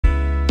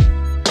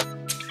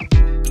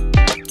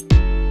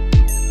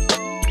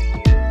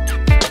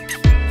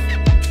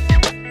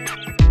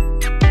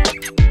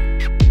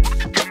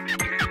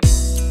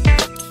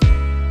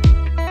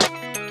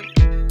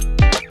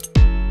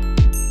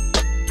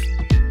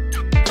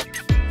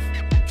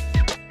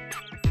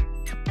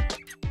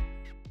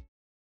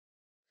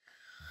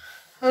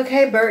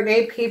Okay,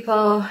 birthday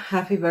people.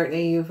 Happy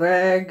birthday, you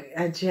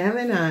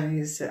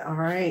Geminis. All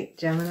right,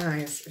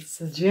 Geminis. It's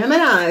the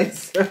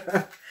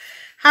Geminis.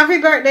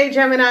 Happy birthday,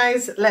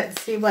 Geminis.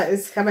 Let's see what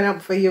is coming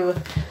up for you.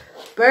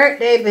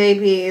 Birthday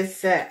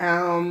babies.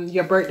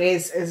 Your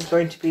birthdays is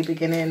going to be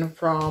beginning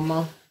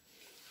from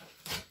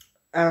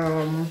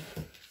the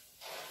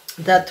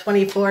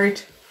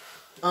 24th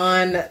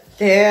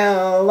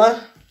until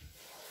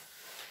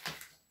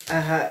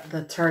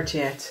the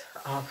 30th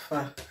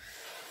of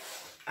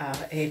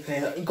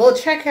April. Go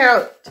check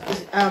out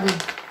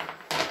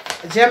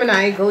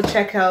Gemini. Go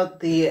check out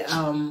the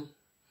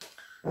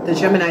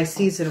Gemini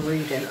season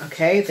reading.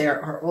 Okay,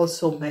 there are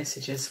also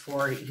messages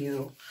for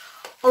you.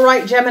 All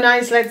right,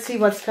 Geminis, let's see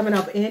what's coming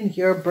up in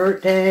your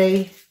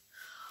birthday.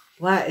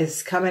 What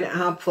is coming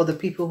up for the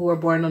people who are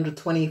born on the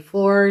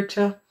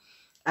 24th?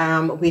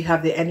 We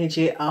have the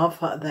energy of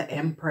the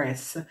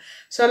Empress.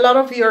 So a lot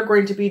of you are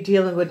going to be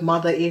dealing with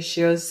mother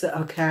issues.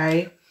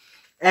 Okay,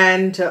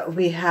 and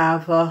we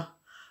have the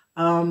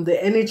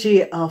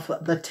energy of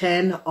the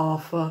 10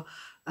 of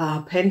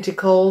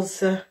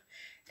Pentacles,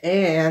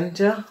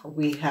 and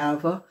we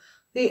have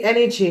the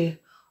energy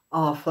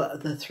of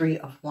the 3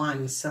 of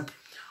Wands.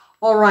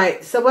 All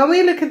right, so when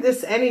we look at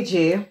this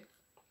energy,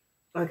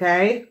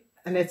 okay,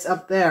 and it's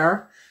up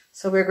there,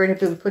 so we're going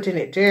to be putting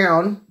it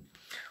down.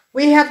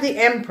 We have the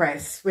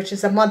Empress, which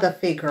is a mother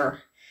figure,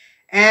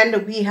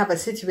 and we have a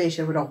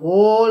situation with a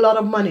whole lot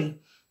of money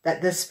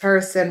that this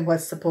person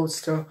was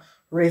supposed to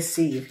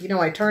receive. You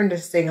know, I turned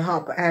this thing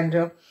up,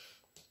 and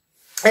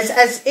it's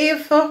as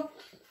if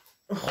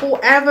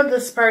whoever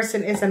this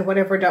person is and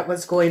whatever that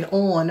was going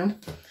on,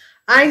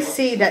 I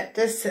see that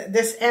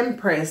this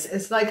Empress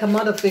is like a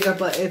mother figure,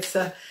 but it's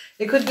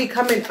it could be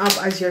coming up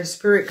as your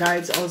spirit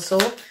guides also,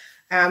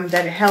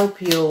 that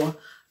help you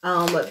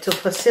to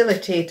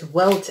facilitate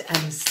wealth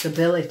and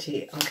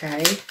stability.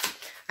 Okay,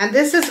 and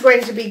this is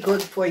going to be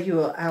good for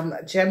you,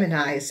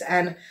 Geminis,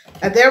 and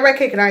they're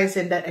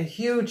recognizing that a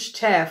huge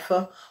theft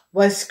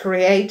was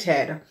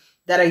created,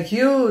 that a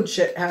huge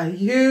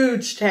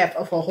theft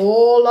of a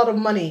whole lot of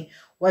money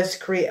was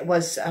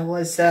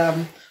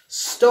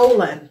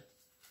stolen.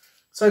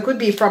 So it could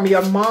be from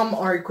your mom,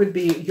 or it could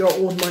be your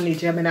own money,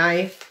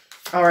 Gemini,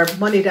 or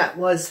money that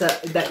was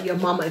that your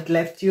mom had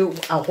left you.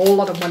 A whole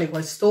lot of money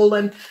was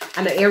stolen,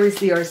 and the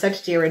Aries, Leo, or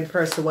Sagittarian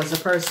person was a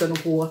person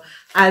who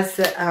has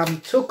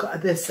took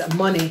this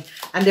money,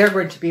 and they're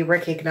going to be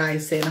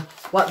recognizing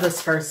what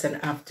this person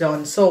have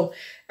done. So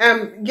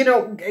you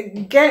know,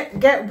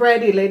 get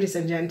ready, ladies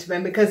and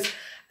gentlemen, because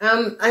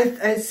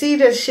I see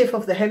the shift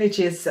of the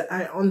energies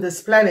on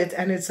this planet,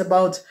 and it's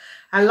about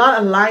a lot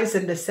of lies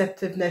and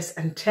deceptiveness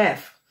and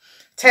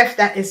theft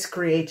that is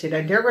created,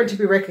 and they're going to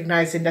be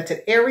recognizing that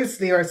an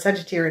Aries, Leo, or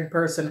Sagittarian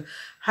person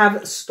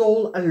have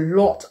stole a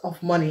lot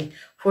of money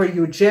for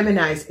you,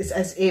 Geminis. It's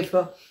as if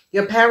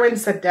your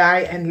parents had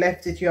died and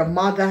left it, your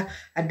mother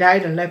had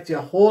died and left you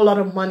a whole lot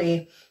of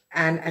money,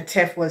 and a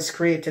theft was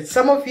created.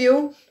 Some of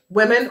you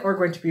women are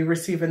going to be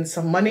receiving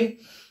some money.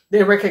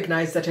 They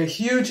recognize that a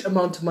huge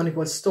amount of money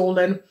was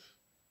stolen,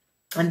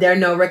 and they're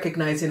now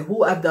recognizing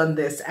who have done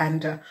this,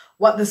 and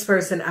what this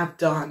person have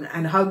done,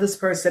 and how this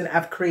person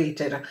have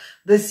created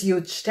this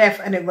huge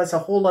theft. And it was a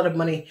whole lot of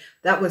money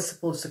that was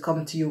supposed to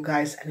come to you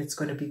guys, and it's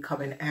going to be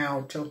coming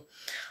out.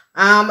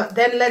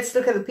 Then let's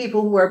look at the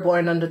people who are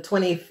born on the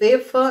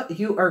 25th.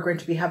 You are going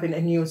to be having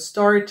a new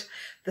start.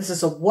 This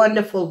is a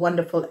wonderful,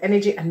 wonderful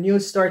energy. A new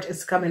start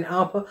is coming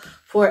up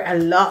for a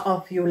lot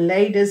of you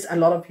ladies, a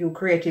lot of you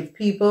creative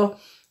people.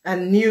 A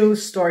new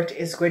start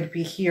is going to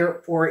be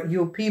here for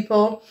you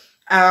people.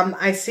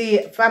 I see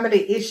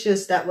family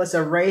issues that was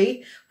a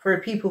ray for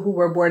people who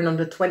were born on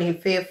the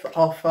 25th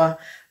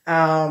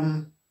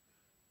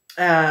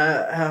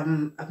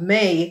of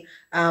May.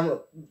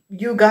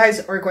 You guys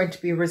are going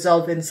to be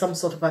resolving some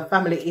sort of a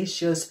family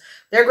issues.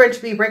 They're going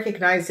to be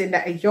recognizing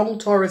that a young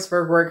Taurus,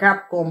 Virgo, or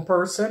Capricorn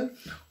person,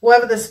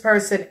 whoever this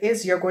person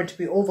is, you're going to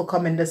be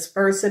overcoming this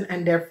person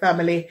and their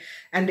family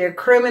and their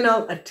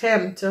criminal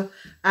attempt to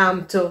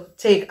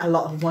take a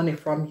lot of money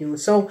from you.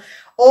 So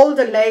all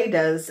the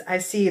ladies, I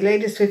see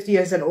ladies 50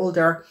 years and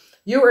older,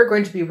 you are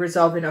going to be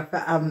resolving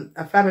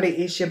a family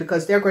issue,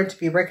 because they're going to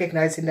be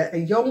recognizing that a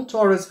young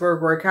Taurus,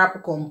 Virgo, or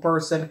Capricorn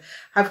person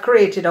have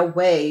created a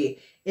way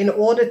in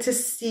order to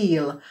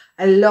steal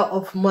a lot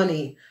of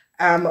money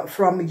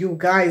from you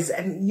guys.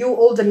 And you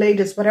older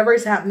ladies, whatever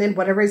is happening,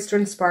 whatever is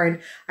transpiring,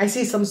 I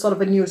see some sort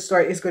of a new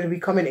story is going to be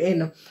coming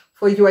in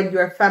for you and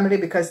your family,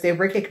 because they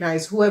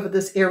recognize whoever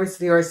this Aries,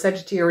 Leo, or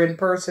Sagittarian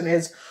person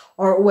is,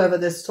 or whoever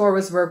this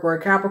Taurus, Virgo, or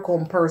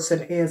Capricorn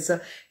person is.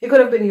 It could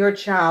have been your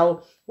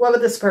child. Whoever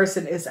this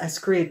person is has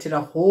created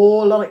a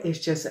whole lot of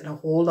issues and a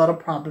whole lot of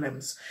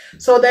problems.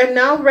 So they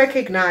now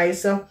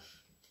recognize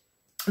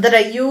that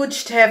a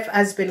huge theft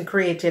has been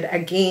created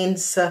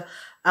against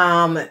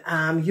you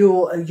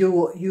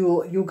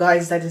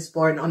guys that is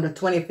born on the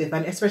 25th,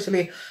 and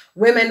especially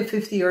women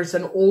 50 years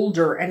and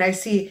older. And I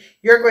see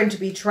you're going to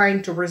be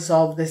trying to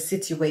resolve this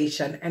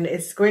situation, and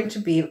it's going to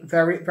be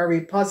very,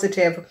 very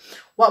positive.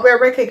 What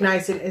we're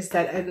recognizing is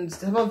that, and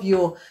some of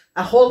you,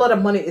 a whole lot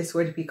of money is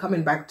going to be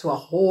coming back to a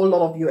whole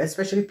lot of you,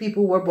 especially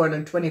people who were born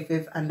on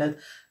 25th and the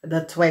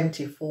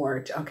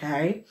 24th.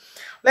 Okay,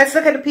 let's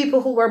look at the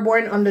people who were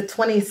born on the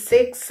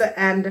 26th,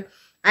 and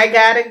I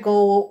gotta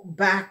go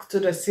back to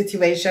the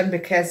situation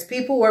because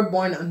people were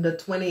born on the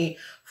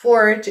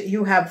 24th.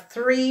 You have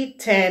 3,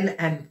 10,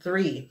 and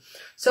 3.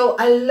 So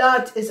a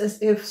lot is as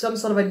if some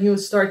sort of a new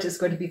start is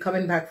going to be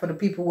coming back for the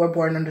people who were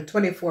born on the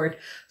 24th.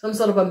 Some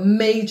sort of a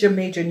major,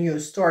 major new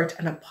start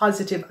and a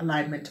positive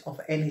alignment of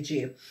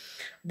energy.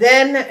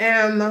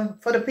 Then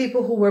for the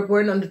people who were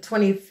born on the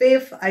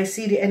 25th, I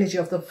see the energy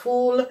of the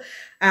Fool,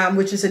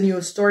 which is a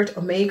new start,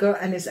 Omega,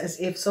 and it's as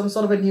if some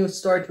sort of a new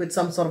start with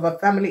some sort of a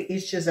family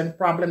issues and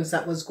problems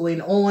that was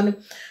going on.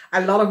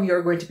 A lot of you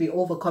are going to be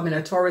overcoming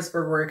a Taurus,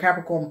 Virgo, or a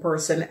Capricorn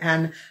person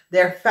and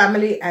their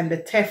family and the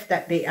theft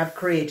that they have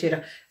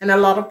created. And a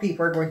lot of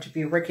people are going to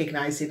be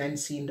recognizing and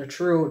seeing the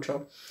truth.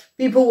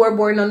 People who are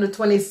born on the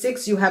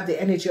 26th, you have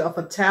the energy of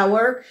a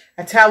Tower.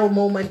 A Tower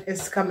moment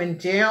is coming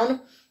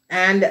down.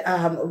 And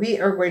we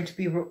are going to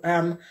be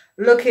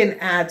looking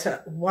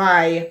at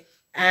why.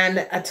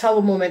 And a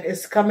Tower moment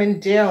is coming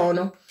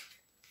down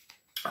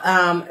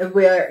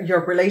where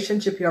your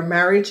relationship, your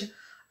marriage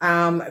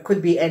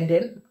could be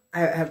ending.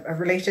 A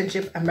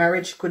relationship, a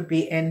marriage could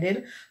be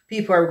ending.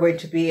 People are going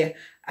to be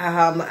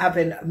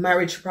having a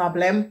marriage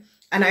problem.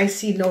 And I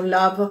see no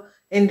love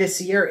in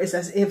this year. It's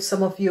as if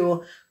some of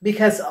you,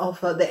 because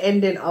of the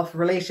ending of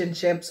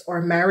relationships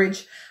or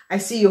marriage, I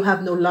see you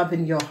have no love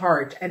in your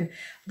heart. And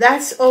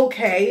that's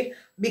okay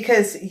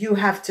because you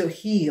have to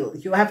heal.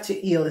 You have to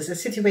heal. It's a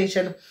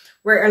situation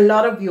where a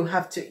lot of you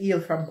have to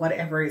heal from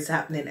whatever is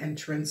happening and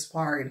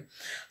transpiring.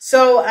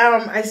 So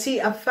I see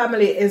a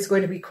family is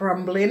going to be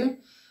crumbling.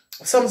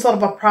 Some sort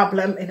of a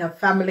problem in a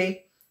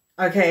family.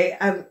 Okay,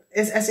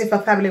 it's as if a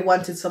family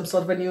wanted some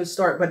sort of a new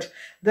start, but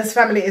this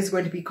family is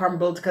going to be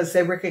crumbled because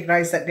they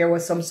recognize that there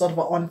was some sort of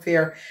an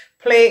unfair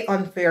play,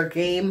 unfair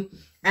game.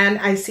 And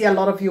I see a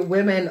lot of you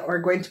women are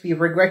going to be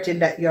regretting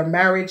that your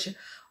marriage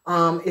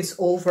is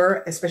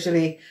over,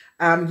 especially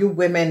you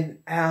women.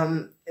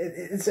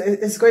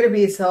 It's going to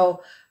be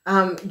so,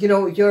 you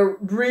know, you're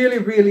really,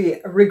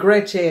 really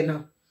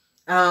regretting,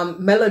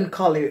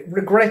 melancholy,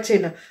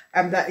 regretting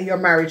that your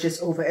marriage is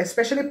over,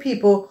 especially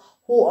people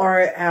who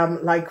are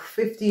like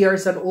 50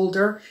 years and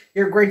older.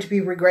 You're going to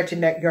be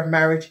regretting that your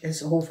marriage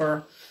is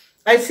over.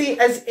 I see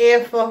as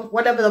if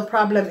whatever the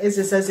problem is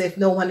as if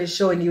no one is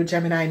showing you,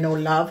 Gemini, no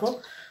love.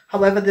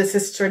 However, this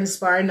is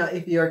transpiring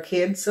if your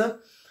kids,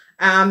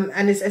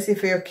 and it's as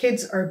if your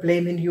kids are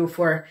blaming you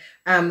for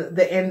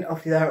the end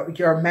of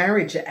your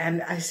marriage.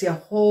 And I see a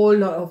whole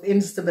lot of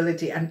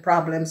instability and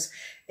problems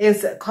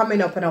is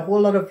coming up, and a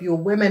whole lot of you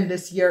women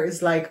this year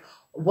is like,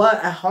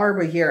 what a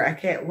horrible year. I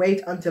can't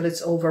wait until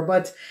it's over.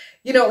 But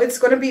you know, it's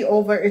going to be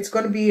over. It's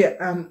going to be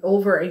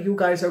over, and you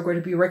guys are going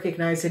to be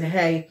recognizing,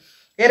 hey,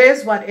 it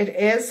is what it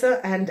is,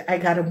 and I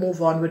got to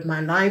move on with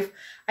my life.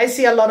 I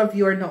see a lot of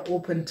you are not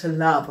open to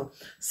love.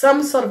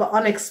 Some sort of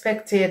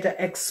unexpected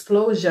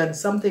explosion,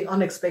 something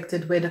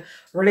unexpected with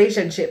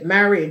relationship,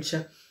 marriage.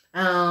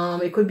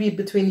 It could be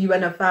between you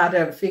and a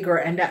father figure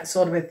and that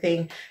sort of a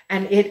thing.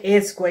 And it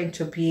is going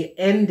to be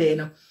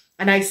ending.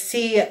 And I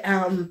see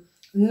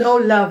no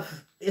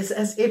love. It's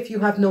as if you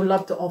have no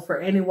love to offer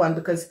anyone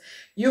because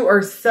you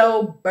are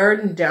so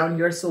burdened down.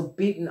 You're so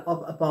beaten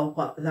up about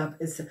what love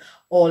is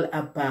all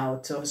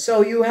about.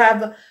 So you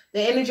have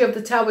the energy of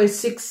the Tower is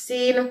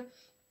 16.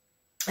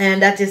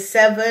 And that is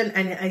 7.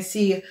 And I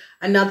see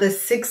another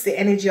 6, the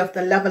energy of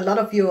the love. A lot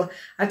of you,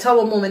 a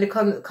Tower moment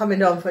coming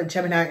down for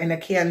Gemini and a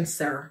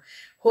Cancer.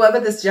 Whoever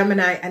this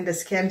Gemini and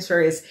this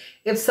Cancer is,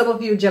 if some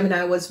of you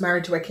Gemini was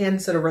married to a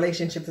Cancer, the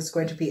relationship is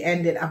going to be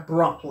ended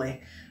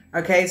abruptly.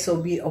 Okay,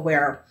 so be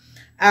aware.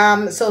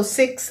 So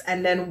 6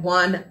 and then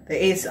 1,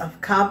 the Ace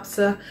of Cups.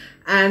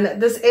 And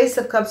this Ace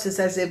of Cups is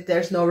as if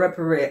there's no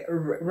reparation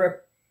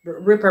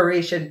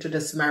to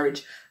this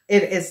marriage.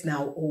 It is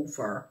now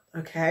over.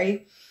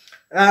 Okay.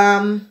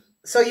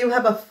 So you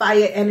have a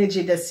fire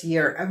energy this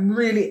year, a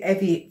really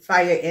heavy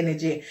fire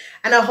energy,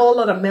 and a whole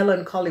lot of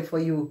melancholy for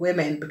you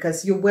women,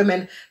 because you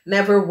women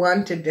never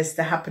wanted this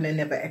to happen and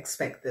never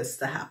expect this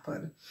to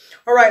happen.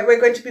 All right, we're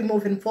going to be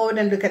moving forward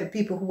and look at the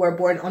people who were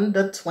born on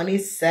the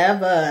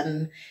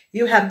 27.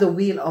 You have the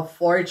Wheel of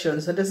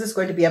Fortune. So this is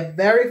going to be a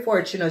very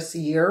fortunate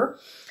year.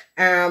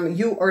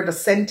 You are the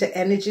center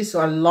energy,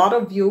 so a lot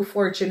of you,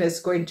 fortune is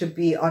going to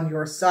be on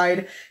your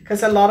side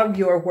because a lot of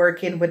you are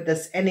working with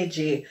this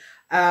energy.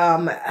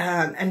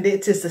 And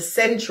it is the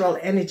central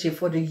energy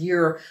for the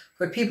year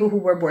for people who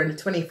were born the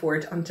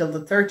 24th until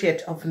the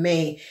 30th of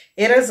May.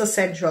 It is a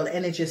central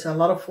energy, so a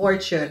lot of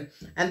fortune.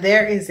 And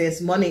there is this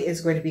money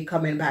is going to be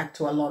coming back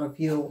to a lot of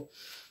you.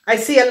 I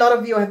see a lot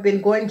of you have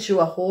been going through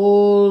a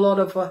whole lot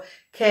of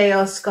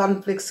chaos,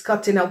 conflicts,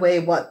 cutting away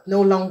what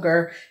no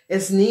longer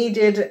is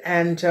needed.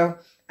 And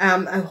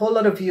a whole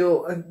lot of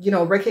you, you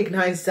know,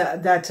 recognize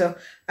that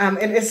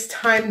it is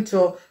time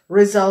to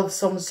resolve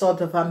some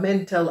sort of a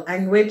mental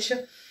anguish.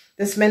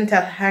 This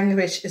mental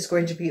anguish is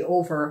going to be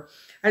over.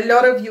 A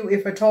lot of you,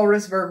 if a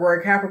Taurus, Virgo,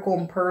 or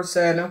Capricorn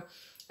person,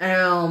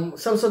 some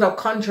sort of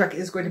contract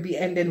is going to be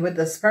ending with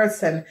this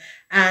person,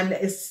 and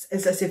it's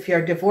as if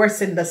you're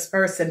divorcing this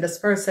person. This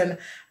person,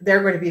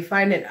 they're going to be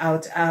finding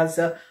out as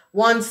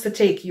wants to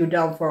take you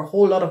down for a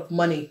whole lot of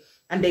money,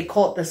 and they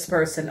caught this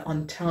person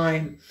on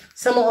time.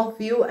 Some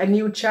of you, a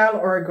new child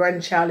or a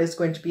grandchild is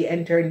going to be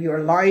entering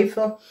your life.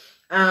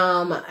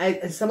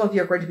 Some of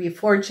you are going to be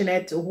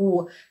fortunate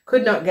who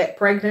could not get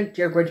pregnant.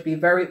 You're going to be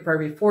very,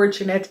 very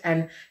fortunate,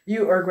 and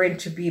you are going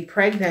to be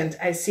pregnant.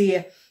 I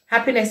see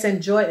happiness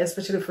and joy,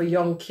 especially for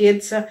young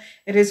kids.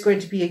 It is going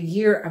to be a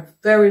year, a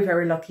very,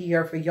 very lucky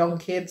year for young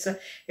kids.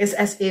 It's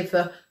as if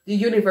the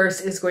universe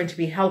is going to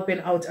be helping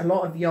out a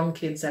lot of young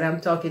kids, and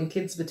I'm talking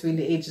kids between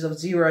the ages of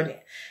 0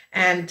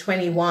 and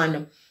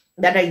 21.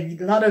 That a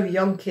lot of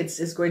young kids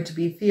is going to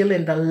be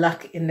feeling the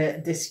luck in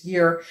this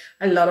year.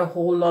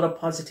 Whole lot of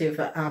positive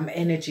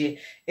energy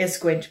is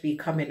going to be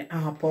coming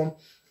up.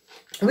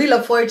 Wheel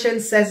of Fortune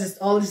says it's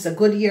always a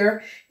good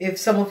year. If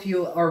some of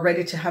you are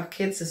ready to have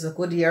kids, it's a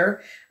good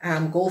year.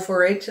 Go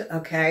for it,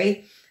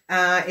 okay?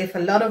 If a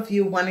lot of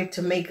you wanted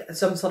to make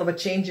some sort of a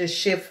changes,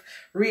 shift,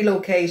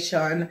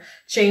 relocation,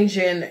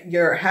 changing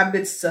your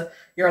habits,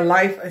 your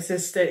life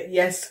assistant,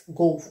 yes,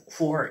 go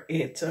for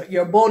it.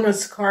 Your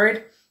bonus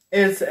card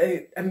is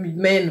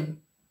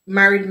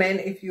married men.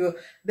 If you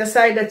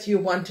decide that you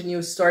want a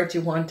new start,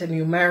 you want a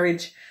new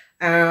marriage,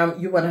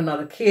 you want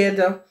another kid,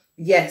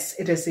 yes,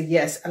 it is a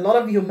yes. A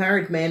lot of you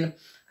married men,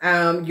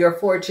 your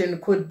fortune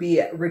could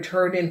be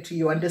returning to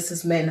you, and this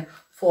is men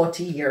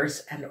 40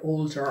 years and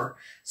older.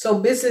 So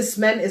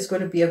businessmen is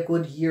going to be a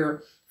good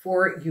year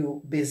for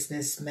you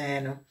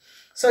businessmen.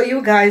 So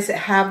you guys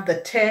have the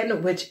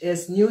 10, which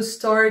is new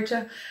start.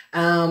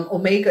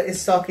 Omega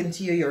is talking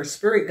to you. Your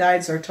spirit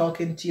guides are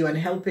talking to you and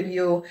helping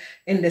you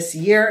in this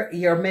year.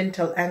 Your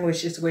mental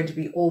anguish is going to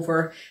be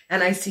over,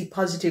 and I see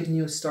positive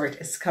new start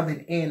is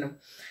coming in.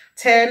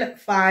 10,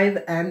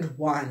 5, and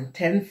 1.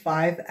 10,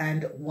 5,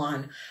 and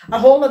 1. A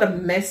whole lot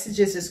of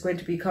messages is going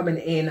to be coming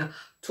in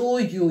to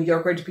you.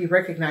 You're going to be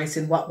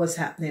recognizing what was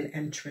happening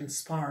and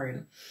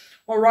transpiring.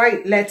 All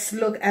right, let's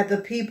look at the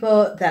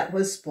people that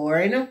was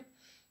born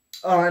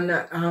on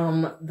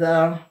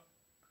the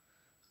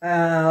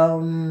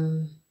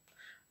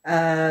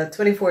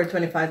 24,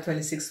 25,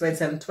 26,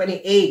 27,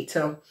 28.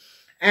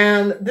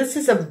 And this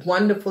is a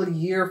wonderful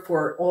year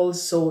for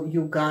also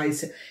you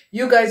guys.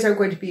 You guys are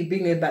going to be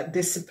bringing back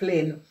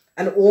discipline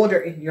and order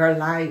in your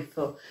life,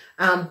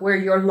 where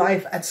your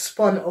life had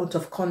spun out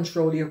of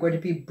control. You're going to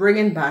be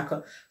bringing back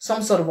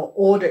some sort of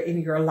order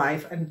in your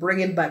life and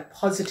bringing back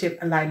positive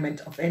alignment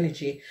of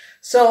energy.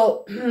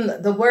 So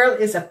the world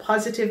is a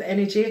positive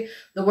energy.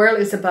 The world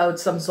is about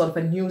some sort of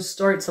a new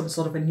start, some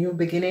sort of a new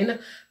beginning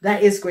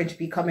that is going to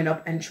be coming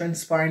up and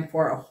transpiring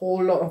for a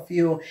whole lot of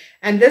you.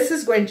 And this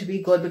is going to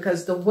be good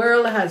because the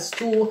world has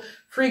two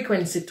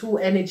frequency, two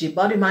energy,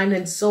 body, mind,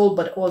 and soul,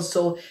 but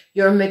also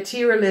your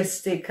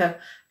materialistic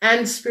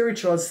and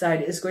spiritual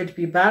side is going to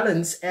be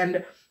balanced,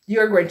 and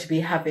you're going to be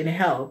having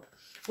help.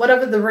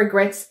 Whatever the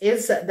regrets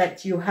is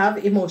that you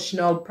have,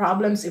 emotional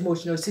problems,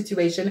 emotional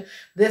situation,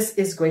 this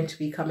is going to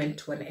be coming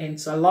to an end.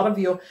 So a lot of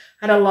you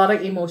had a lot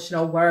of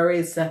emotional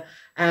worries,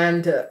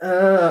 and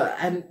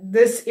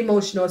this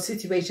emotional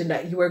situation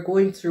that you are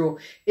going through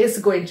is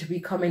going to be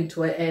coming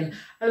to an end.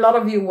 A lot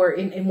of you were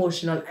in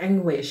emotional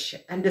anguish,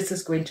 and this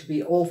is going to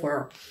be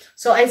over.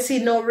 So I see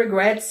no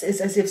regrets.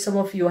 It's as if some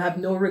of you have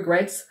no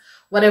regrets.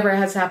 Whatever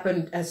has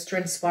happened has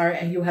transpired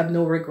and you have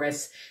no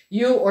regrets.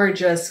 You are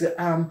just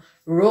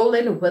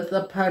rolling with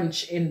the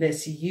punch in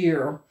this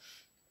year.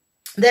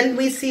 Then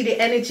we see the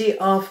energy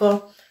of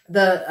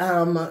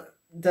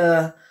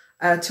the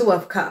Two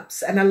of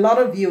Cups. And a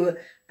lot of you,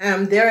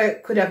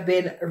 there could have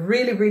been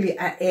really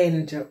an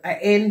end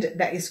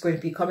that is going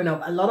to be coming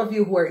up. A lot of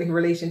you who are in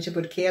relationship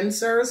with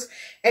Cancers,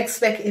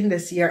 expect in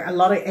this year a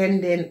lot of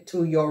ending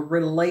to your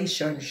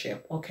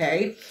relationship,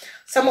 okay?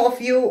 Some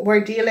of you were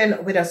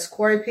dealing with a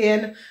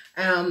Scorpion.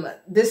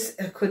 This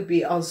could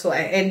be also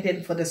an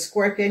ending for the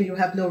Scorpion. You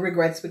have no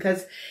regrets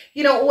because,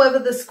 you know, whoever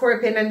the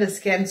Scorpion and this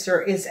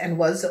Cancer is and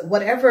was,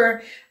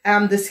 whatever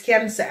this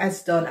Cancer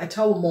has done, a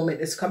tower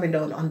moment is coming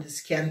down on this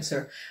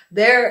Cancer.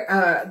 There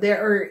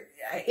are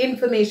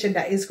information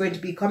that is going to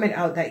be coming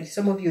out that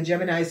some of you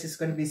Geminis is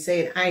going to be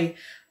saying,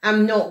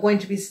 I'm not going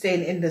to be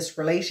staying in this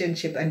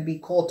relationship and be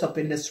caught up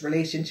in this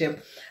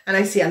relationship. And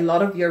I see a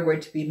lot of you are going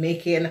to be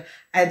making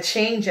a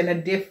change and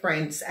a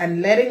difference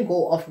and letting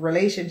go of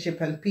relationship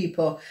and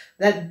people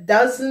that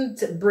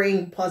doesn't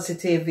bring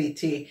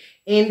positivity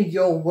in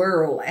your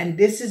world. And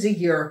this is a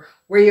year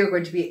where you're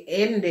going to be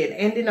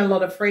ending a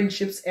lot of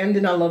friendships,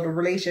 ending a lot of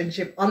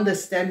relationship,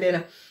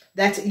 understanding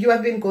that you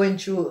have been going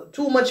through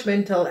too much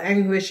mental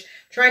anguish,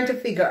 trying to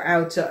figure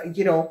out,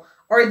 you know,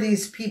 are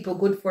these people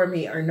good for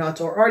me or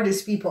not? Or are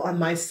these people on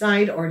my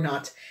side or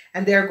not?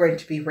 And they're going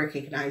to be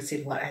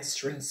recognizing what has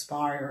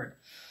transpired.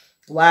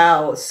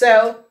 Wow.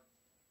 So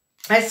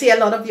I see a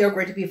lot of you are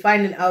going to be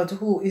finding out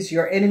who is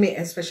your enemy,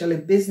 especially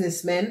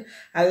businessmen.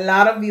 A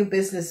lot of you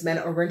businessmen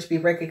are going to be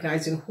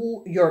recognizing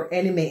who your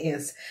enemy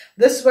is.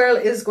 This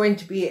world is going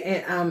to be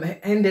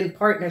ending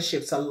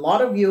partnerships. A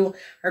lot of you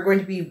are going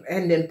to be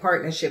ending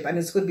partnership, and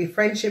it's going to be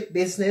friendship,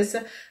 business,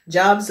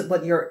 jobs,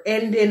 but you're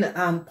ending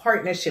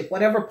partnership.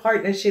 Whatever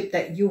partnership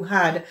that you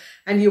had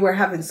and you were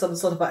having some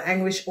sort of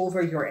anguish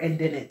over, you're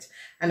ending it.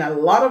 And a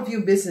lot of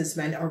you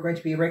businessmen are going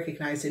to be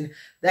recognizing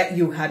that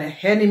you had an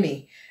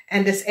enemy.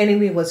 And this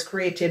enemy was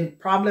creating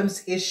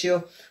problems,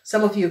 issue.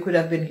 Some of you could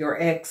have been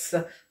your ex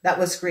that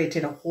was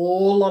creating a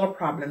whole lot of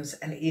problems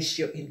and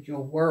issue in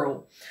your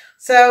world.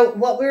 So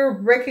what we're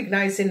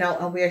recognizing now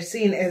and we're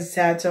seeing is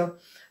that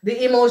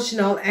the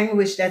emotional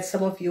anguish that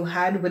some of you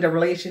had with a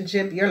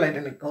relationship, you're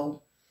letting it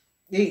go.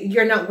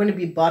 You're not going to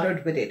be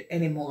bothered with it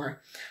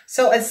anymore.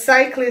 So a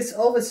cycle is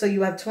over. So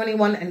you have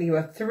 21 and you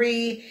have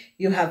 3,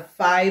 you have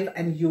 5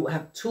 and you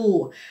have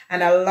 2.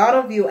 And a lot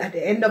of you at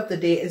the end of the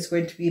day is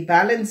going to be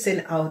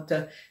balancing out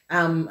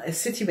a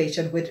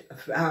situation with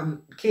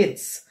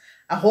kids.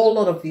 A whole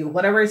lot of you,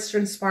 whatever is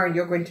transpiring,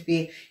 you're going to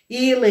be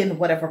healing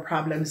whatever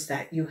problems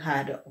that you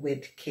had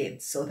with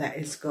kids. So that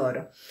is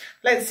good.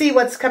 Let's see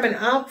what's coming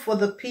up for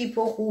the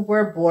people who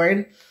were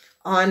born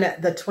on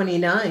the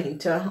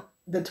 29th.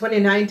 The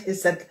 29th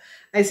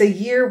is a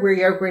year where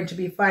you're going to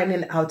be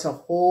finding out a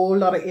whole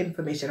lot of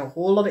information. A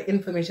whole lot of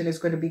information is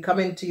going to be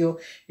coming to you.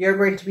 You're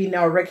going to be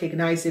now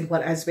recognizing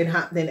what has been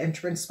happening and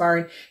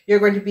transpiring.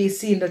 You're going to be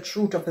seeing the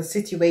truth of a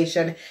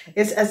situation.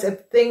 It's as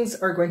if things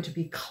are going to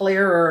be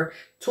clearer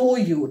to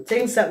you.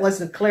 Things that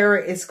wasn't clearer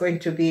is going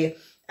to be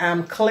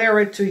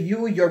clearer to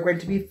you. You're going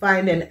to be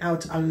finding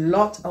out a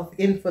lot of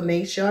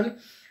information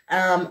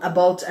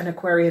about an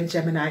Aquarian,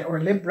 Gemini, or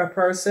Libra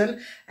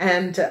person,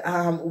 and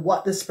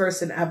what this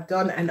person have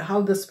done and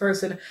how this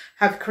person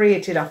have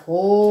created a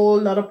whole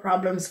lot of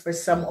problems for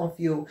some of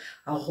you.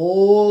 A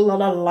whole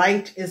lot of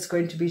light is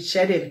going to be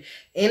shedding.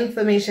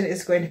 Information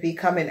is going to be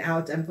coming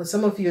out, and for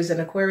some of you is an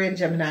Aquarian,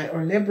 Gemini,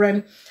 or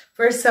Libran.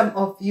 For some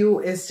of you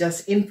is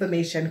just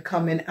information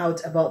coming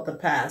out about the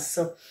past.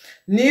 So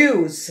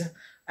news,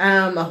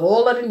 a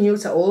whole lot of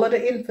news, a whole lot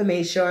of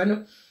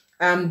information,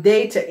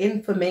 data,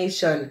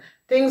 information.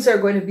 Things are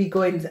going to be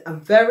going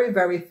very,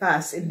 very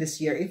fast in this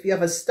year. If you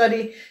have a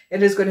study,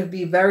 it is going to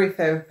be very,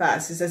 very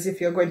fast. It's as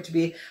if you're going to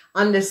be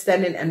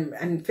understanding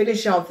and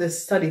finishing off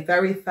this study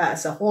very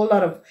fast. A whole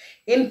lot of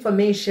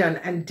information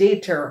and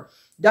data,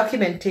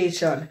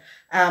 documentation.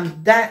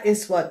 That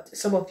is what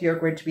some of you are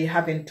going to be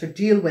having to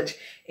deal with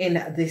in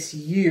this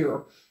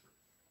year.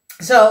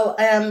 So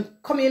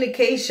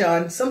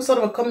communication, some sort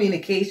of a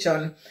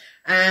communication.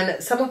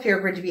 And some of you are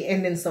going to be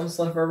ending some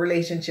sort of a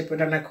relationship with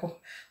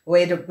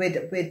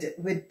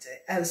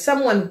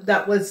someone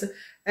that was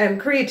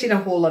creating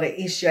a whole lot of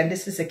issue, and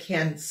this is a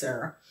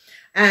Cancer.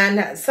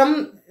 And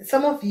some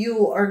of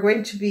you are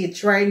going to be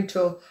trying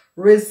to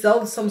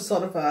resolve some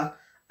sort of a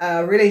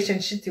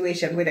relationship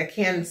situation with a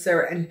Cancer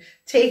and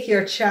take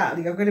your child.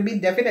 You're going to be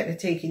definitely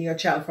taking your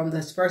child from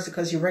this person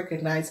because you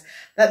recognize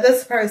that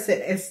this person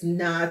is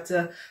not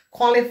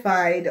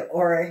qualified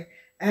or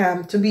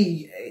to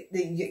be,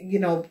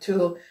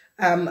 to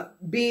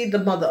be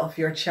the mother of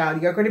your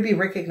child. You're going to be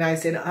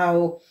recognizing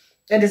how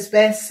it is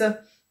best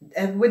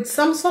with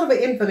some sort of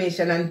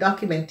information and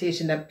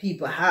documentation that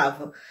people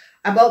have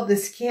about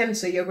this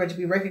Cancer. You're going to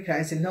be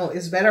recognizing, no,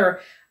 it's better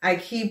I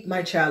keep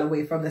my child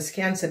away from this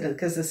Cancer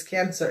because this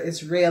Cancer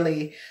is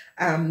really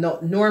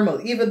not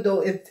normal, even though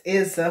it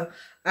is their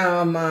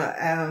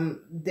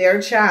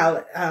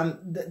child.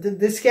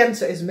 This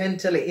Cancer is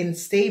mentally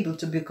unstable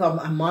to become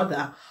a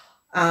mother.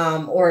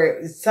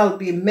 Or shall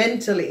be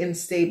mentally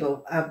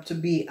unstable to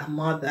be a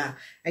mother,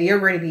 and you're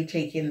going to be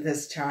taking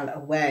this child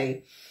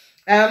away.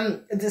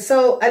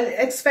 So I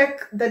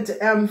expect that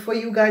for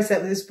you guys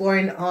that was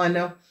born on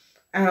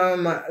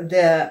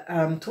the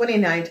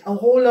 29th, a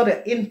whole lot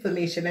of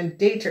information and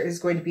data is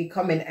going to be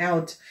coming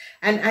out,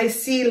 and I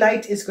see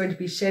light is going to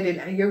be shedding,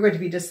 and you're going to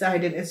be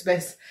deciding it's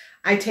best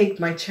I take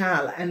my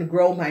child and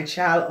grow my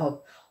child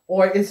up,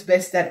 or it's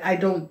best that I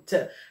don't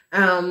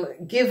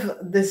give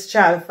this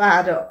child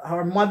father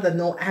or mother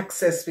no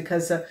access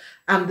because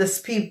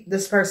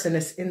this person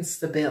is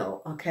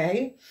instable.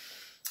 Okay.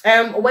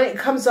 When it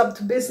comes up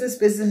to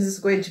business is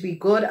going to be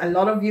good. A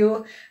lot of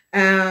you,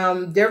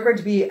 they're going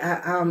to be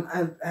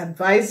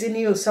advising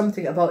you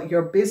something about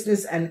your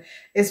business, and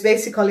it's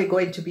basically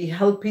going to be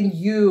helping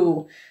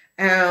you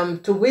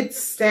to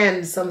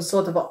withstand some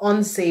sort of an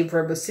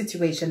unfavorable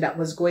situation that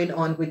was going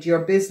on with your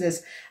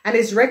business, and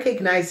it's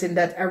recognizing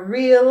that a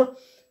real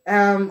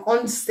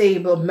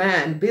unstable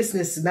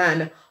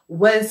businessman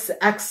was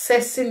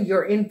accessing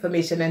your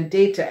information and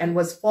data and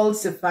was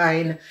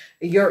falsifying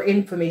your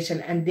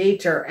information and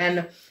data,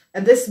 and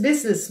And this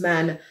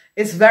businessman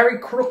is very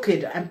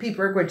crooked and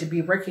people are going to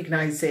be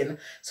recognizing.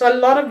 So a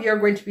lot of you are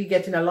going to be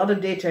getting a lot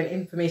of data and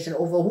information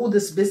over who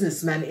this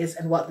businessman is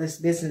and what this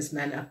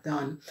businessman have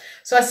done.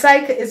 So a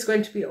cycle is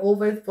going to be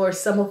over for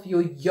some of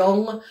you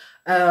young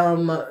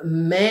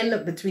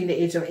men between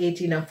the age of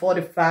 18 and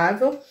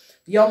 45.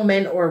 Young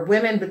men or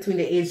women between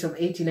the age of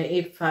 18 and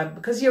 85,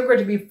 because you're going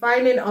to be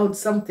finding out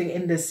something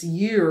in this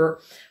year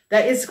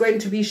that is going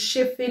to be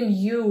shifting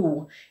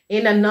you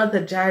in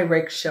another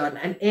direction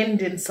and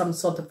ending some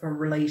sort of a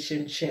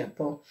relationship.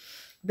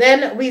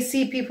 Then we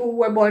see people who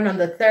were born on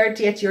the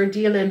 30th. You're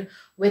dealing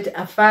with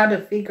a father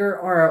figure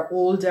or an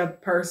older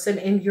person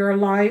in your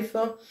life.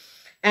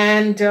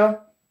 And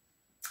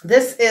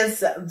this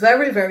is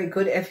very, very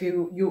good if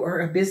you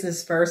are a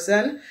business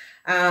person.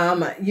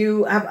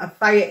 You have a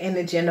fire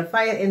energy, and the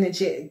fire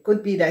energy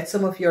could be that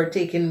some of you are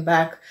taking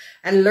back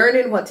and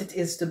learning what it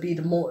is to be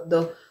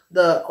the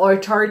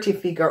authority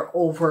figure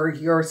over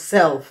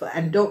yourself,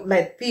 and don't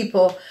let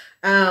people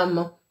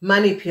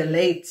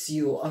manipulate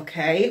you.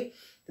 Okay,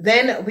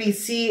 then we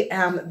see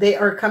they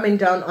are coming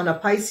down on a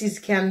Pisces,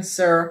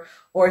 Cancer,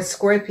 or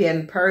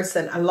Scorpion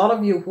person. A lot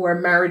of you who are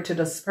married to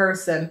this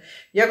person,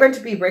 you're going to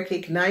be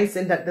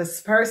recognizing that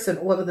this person,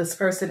 whoever this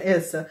person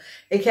is,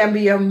 it can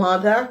be your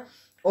mother,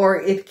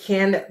 or it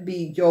can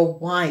be your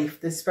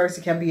wife. This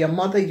person can be your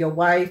mother, your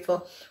wife,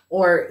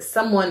 or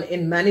someone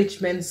in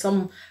management,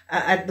 some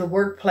at the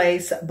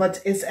workplace,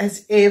 but it's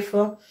as if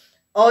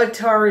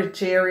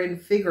authoritarian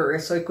figure.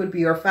 So it could be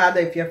your father,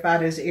 if your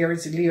father is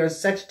Aries, Leo,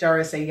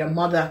 Sagittarius, and your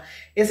mother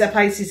is a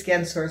Pisces,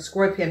 Cancer,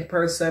 Scorpion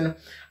person.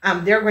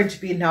 They're going to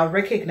be now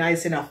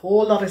recognizing a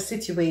whole lot of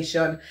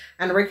situation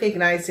and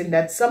recognizing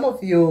that some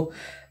of you,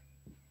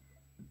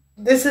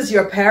 this is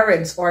your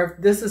parents, or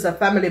this is a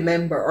family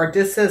member, or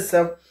this is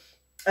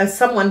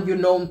someone you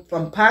know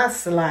from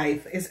past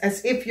life. It's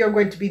as if you're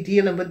going to be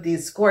dealing with the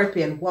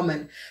Scorpion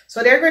woman.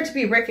 So they're going to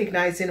be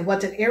recognizing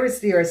what an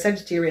Aries, Leo, or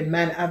Sagittarian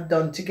man have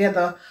done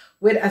together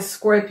with a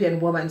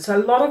Scorpion woman. So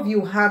a lot of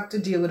you have to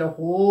deal with a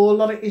whole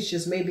lot of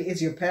issues. Maybe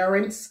it's your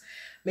parents,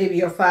 maybe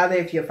your father,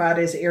 if your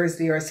father is Aries,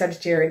 Leo, or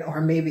Sagittarian,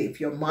 or maybe if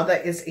your mother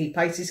is a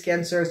Pisces,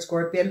 Cancer,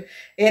 Scorpion,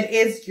 it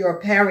is your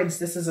parents.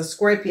 This is a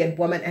Scorpion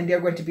woman, and they're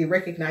going to be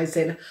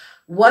recognizing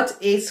what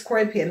a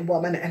Scorpion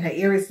woman and an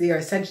Aries, Leo, or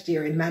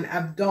Sagittarian man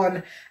have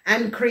done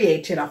and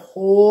created a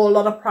whole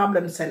lot of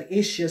problems and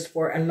issues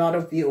for a lot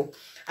of you.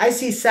 I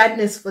see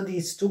sadness for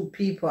these two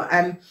people,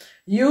 and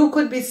you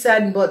could be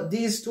saddened, but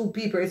these two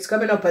people, it's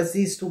coming up as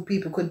these two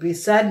people could be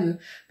saddened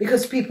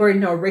because people are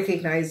now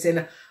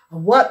recognizing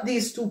what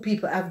these two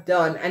people have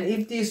done. And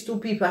if these two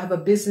people have a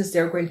business,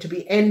 they're going to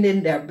be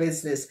ending their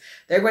business.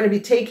 They're going to be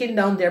taking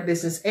down their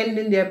business,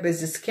 ending their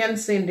business,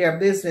 canceling their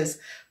business,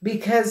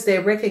 because they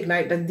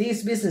recognize that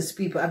these business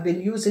people have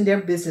been using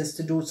their business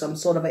to do some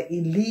sort of an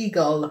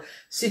illegal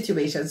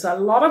situation. So a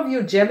lot of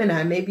you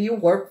Gemini, maybe you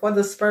work for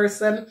this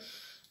person.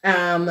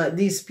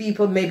 These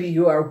people, maybe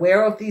you are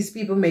aware of these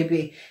people,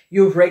 maybe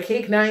you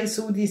recognize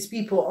who these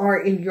people are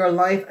in your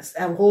life.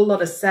 A whole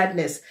lot of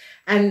sadness.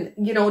 And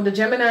you know, the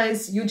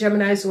Geminis, you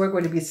Geminis who are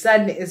going to be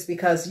saddened is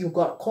because you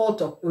got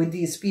caught up with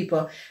these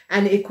people,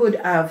 and it could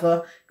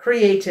have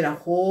created a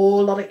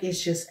whole lot of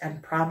issues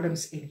and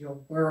problems in your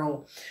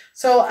world.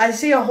 So I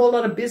see a whole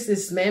lot of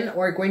businessmen who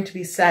are going to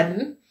be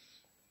saddened.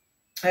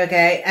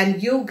 Okay,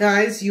 and you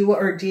guys, you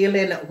are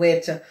dealing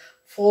with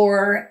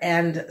 4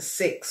 and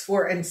 6.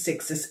 4 and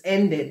 6 is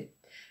ending.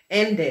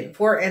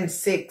 4 and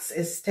 6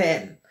 is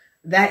 10.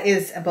 That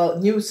is about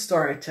new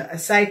start. A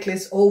cycle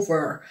is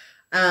over.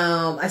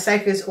 A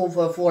cycle is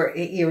over for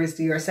a Aries,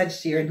 Leo, or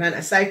Sagittarian man.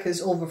 A cycle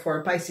is over for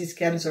a Pisces,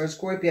 Cancer, or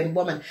Scorpion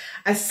woman.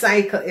 A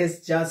cycle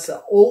is just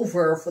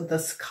over for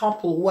this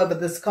couple, whoever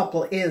this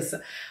couple is.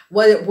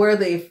 Were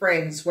they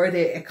friends? Were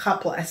they a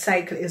couple? A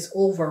cycle is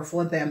over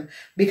for them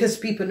because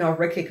people now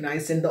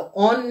recognizing the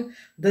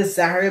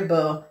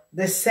undesirable,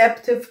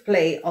 deceptive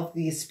play of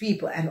these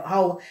people and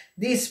how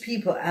these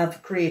people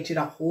have created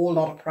a whole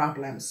lot of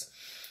problems.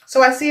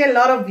 So I see a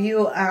lot of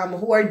you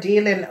who are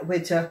dealing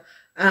with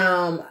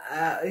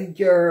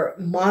your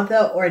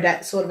mother or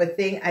that sort of a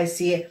thing. I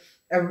see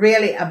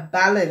really a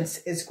balance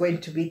is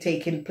going to be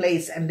taking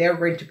place, and they're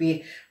going to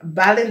be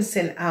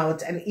balancing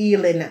out and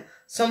healing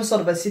some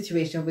sort of a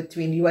situation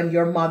between you and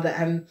your mother.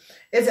 And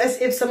it's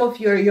as if some of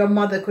your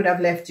mother could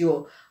have left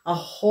you a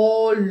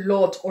whole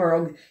lot,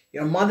 or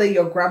your mother,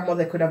 your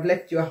grandmother could have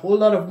left you a whole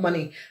lot of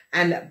money,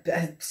 and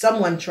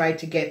someone tried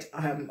to get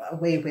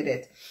away with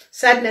it.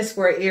 Sadness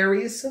for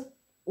Aries,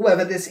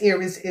 whoever this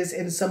Aries is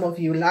in some of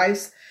you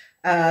lives.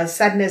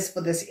 Sadness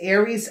for this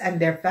Aries and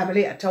their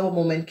family. A tower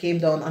moment came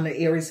down on the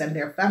Aries and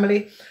their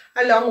family,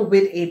 along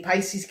with a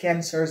Pisces,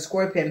 Cancer,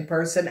 Scorpion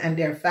person and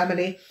their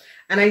family.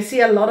 And I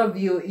see a lot of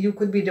you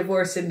could be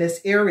divorcing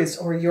this Aries,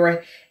 or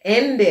you're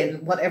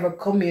ending whatever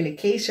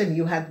communication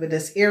you had with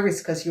this Aries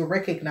because you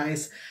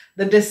recognize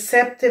the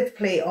deceptive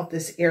play of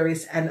this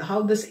Aries and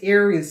how this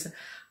Aries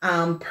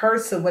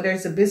person, whether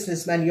it's a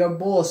businessman, your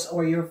boss,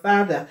 or your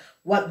father,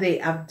 what they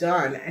have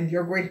done. And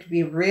you're going to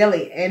be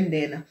really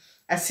ending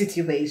a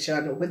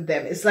situation with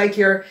them. It's like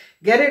you're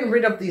getting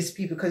rid of these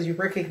people because you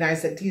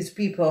recognize that these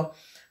people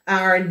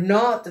are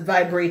not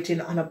vibrating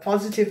on a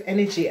positive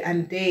energy,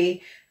 and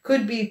they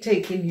could be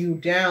taking you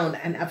down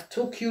and have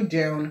took you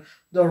down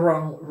the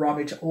wrong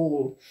rabbit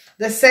hole.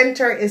 The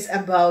center is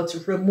about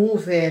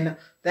removing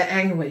the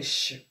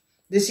anguish.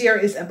 This year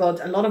is about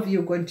a lot of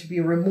you going to be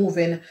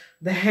removing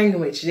the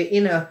anguish, the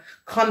inner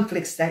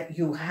conflicts that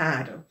you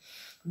had.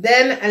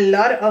 Then a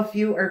lot of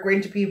you are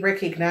going to be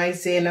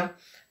recognizing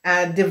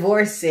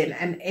divorcing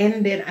and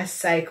ending a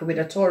cycle with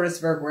a Taurus,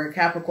 Virgo, or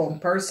Capricorn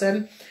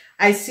person.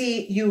 I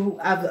see you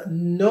have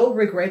no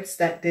regrets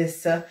that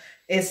this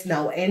is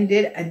now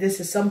ended, and this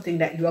is something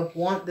that you have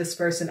want this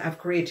person have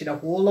created a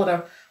whole lot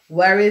of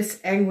worries,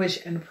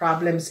 anguish, and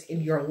problems in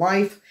your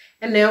life,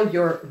 and now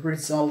you're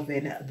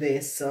resolving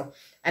this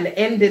and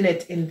ending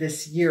it in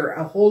this year,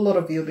 a whole lot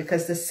of you,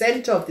 because the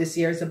center of this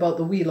year is about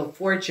the Wheel of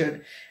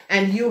Fortune,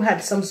 and you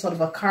had some sort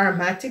of a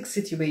karmatic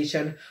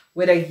situation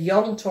with a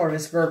young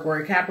Taurus, Virgo,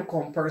 or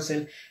Capricorn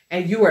person,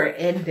 and you are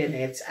ending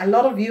it. A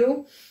lot of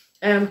you,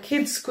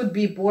 kids could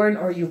be born,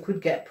 or you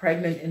could get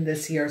pregnant in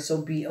this year,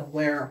 so be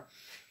aware.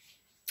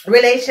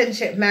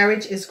 Relationship,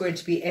 marriage is going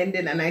to be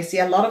ending, and I see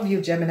a lot of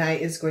you, Gemini,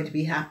 is going to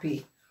be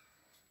happy.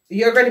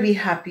 You're going to be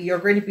happy. You're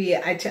going to be,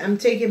 I'm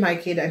taking my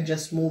kid and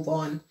just move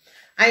on.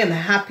 I am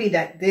happy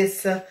that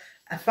this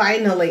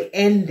finally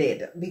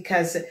ended,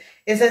 because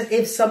it's as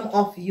if some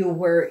of you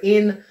were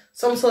in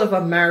some sort of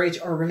a marriage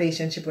or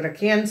relationship with a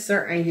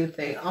Cancer, and you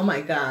think, oh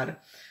my God,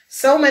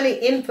 so many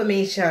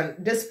information.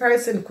 This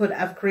person could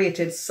have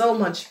created so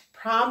much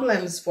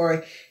problems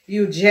for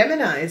you,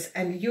 Geminis,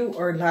 and you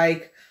are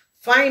like,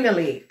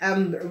 finally,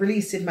 I'm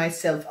releasing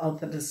myself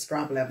out of this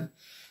problem.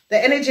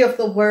 The energy of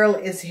the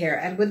world is here,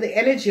 and with the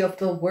energy of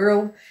the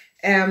world,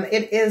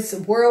 it is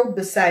world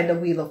beside the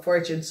Wheel of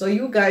Fortune. So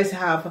you guys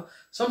have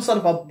some sort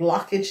of a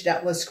blockage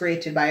that was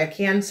created by a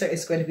Cancer.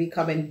 It's going to be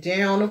coming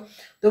down.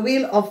 The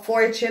Wheel of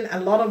Fortune, a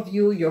lot of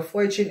you, your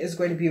fortune is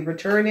going to be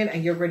returning,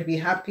 and you're going to be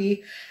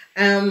happy.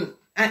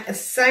 A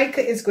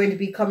cycle is going to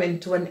be coming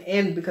to an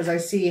end, because I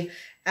see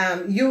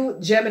you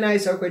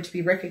Geminis are going to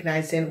be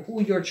recognizing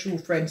who your true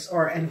friends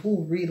are and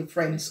who real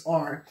friends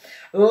are.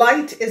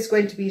 Light is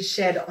going to be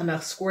shed on a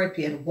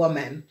Scorpion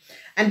woman,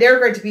 and they're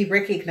going to be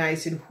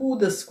recognizing who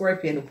the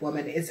Scorpion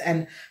woman is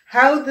and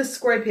how the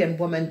Scorpion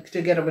woman,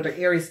 together with the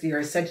Aries,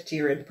 Leo,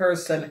 Sagittarian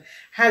person,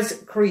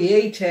 has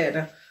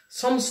created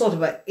some sort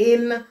of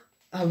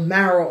a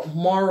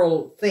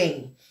moral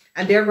thing,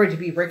 and they're going to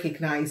be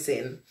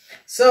recognizing.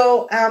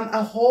 So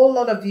a whole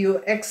lot of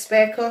you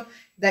expect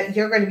that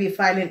you're going to be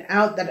finding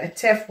out that a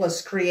theft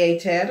was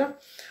created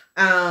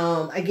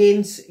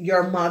against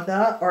your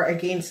mother or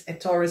against a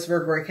Taurus,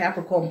 Virgo, or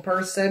Capricorn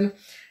person,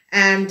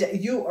 and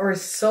you are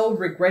so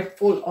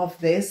regretful of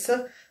this.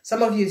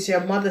 Some of you is your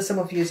mother, some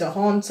of you is a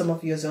aunt, some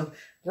of you is a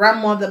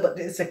grandmother, but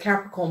it's a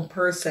Capricorn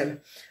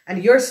person,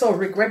 and you're so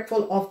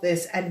regretful of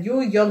this. And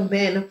you young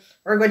men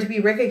are going to be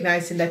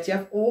recognizing that you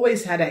have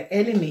always had an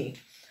enemy.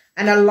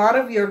 And a lot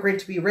of you are going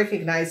to be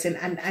recognizing,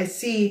 and I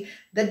see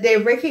that they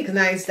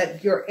recognize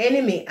that your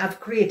enemy have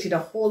created a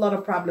whole lot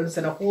of problems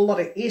and a whole lot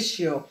of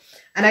issue.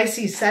 And I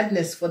see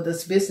sadness for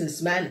this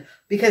businessman,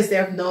 because they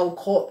have now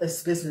caught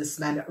this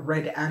businessman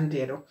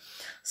red-handed.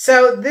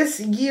 So this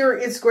year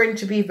is going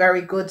to be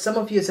very good. Some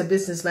of you is a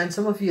businessman,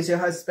 some of you is your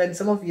husband,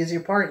 some of you is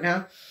your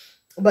partner,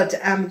 but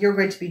you're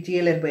going to be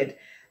dealing with.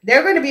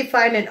 They're going to be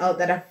finding out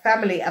that a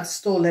family have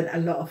stolen a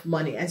lot of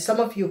money, and some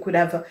of you could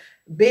have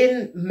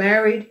been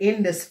married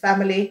in this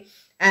family,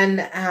 and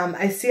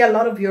I see a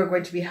lot of you are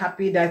going to be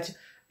happy that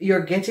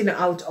you're getting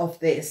out of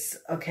this,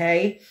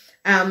 okay?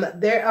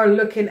 They are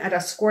looking at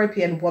a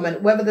Scorpion woman,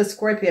 whoever the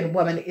Scorpion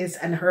woman is,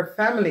 and her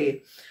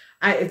family.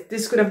 If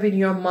this could have been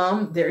your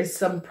mom, there is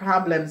some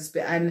problems,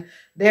 and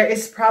there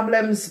is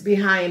problems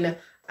behind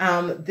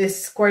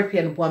this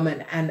Scorpion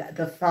woman and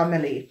the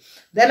family.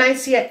 Then I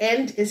see an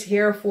end is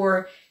here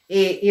for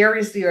a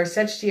Aries, Leo,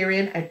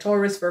 Sagittarian, a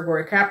Taurus, Virgo,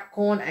 or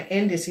Capricorn. An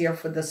end is here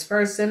for this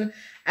person.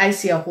 I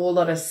see a whole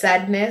lot of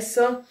sadness,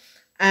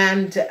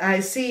 and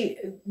I see,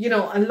 you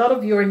know, a lot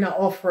of you are not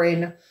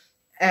offering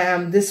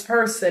this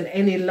person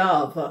any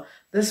love.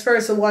 This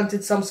person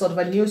wanted some sort of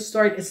a new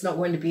start. It's not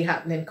going to be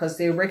happening, because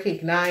they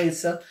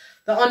recognize the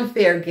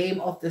unfair game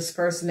of this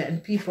person,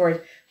 and people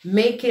are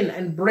making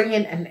and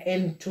bringing an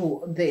end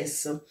to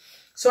this.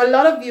 So a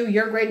lot of you,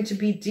 you're going to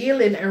be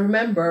dealing, and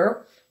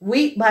remember,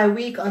 week by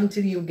week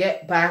until you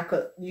get back,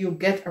 you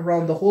get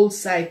around the whole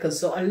cycle.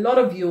 So a lot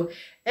of you,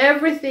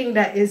 everything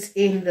that is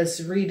in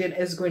this reading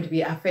is going to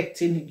be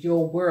affecting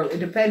your world. It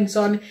depends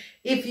on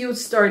if you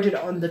started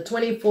on the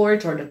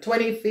 24th or the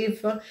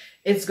 25th.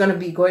 It's going to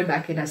be going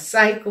back in a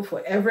cycle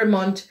for every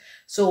month.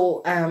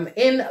 So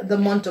in the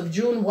month of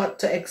June, what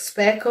to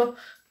expect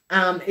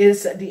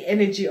is the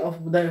energy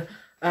of the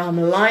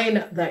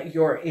line that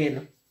you're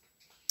in,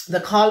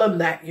 the column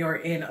that you're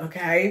in,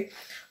 okay?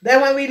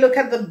 Then when we look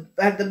at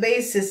the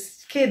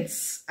basis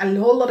kids, a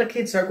whole lot of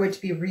kids are going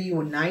to be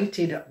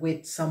reunited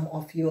with some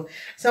of you.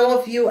 Some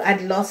of you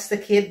had lost a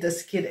kid.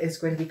 This kid is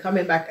going to be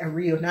coming back and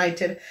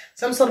reunited.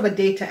 Some sort of a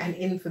data and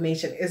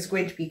information is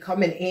going to be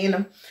coming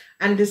in.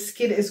 And this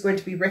kid is going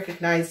to be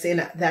recognizing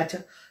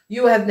that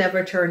you have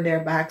never turned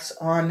their backs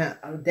on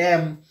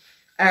them.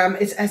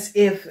 It's as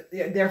if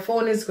their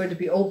phone is going to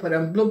be open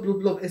and bloop,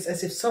 bloop, bloop. It's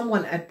as if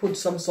someone had put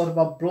some sort of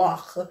a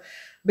block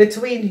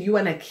between you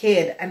and a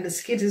kid. And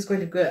this kid is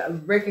going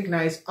to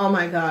recognize, oh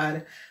my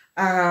God,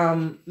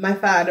 my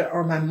father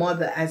or my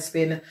mother has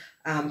been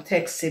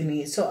texting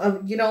me.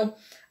 So, you know,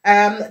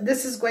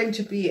 this is going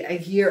to be a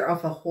year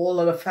of a whole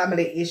lot of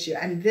family issue.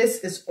 And this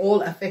is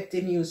all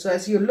affecting you. So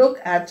as you look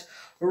at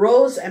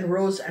rows and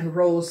rows and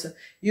rows,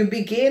 you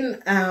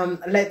begin,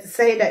 let's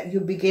say that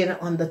you begin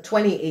on the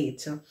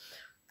 28th.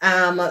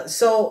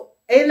 So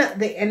in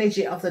the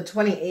energy of the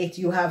 28th,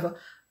 you have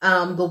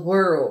the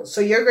world.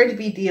 So you're going to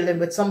be dealing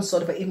with some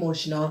sort of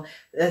emotional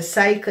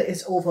cycle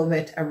is over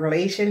with a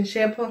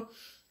relationship.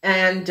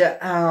 And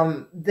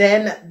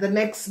then the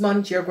next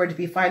month, you're going to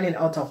be finding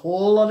out a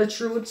whole lot of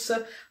truths.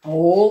 A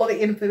whole lot of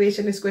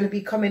information is going to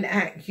be coming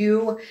at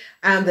you.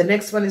 And the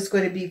next one is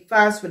going to be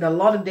fast with a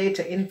lot of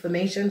data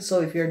information.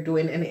 So if you're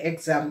doing any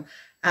exam,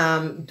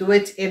 do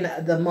it in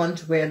the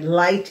month where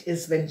light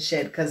is been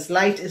shed, because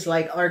light is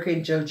like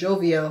Archangel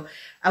Jovial,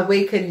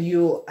 awaken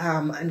you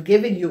and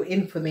giving you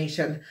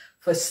information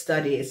for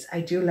studies.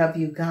 I do love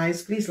you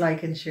guys. Please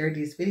like and share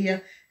this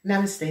video.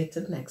 Namaste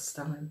till next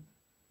time.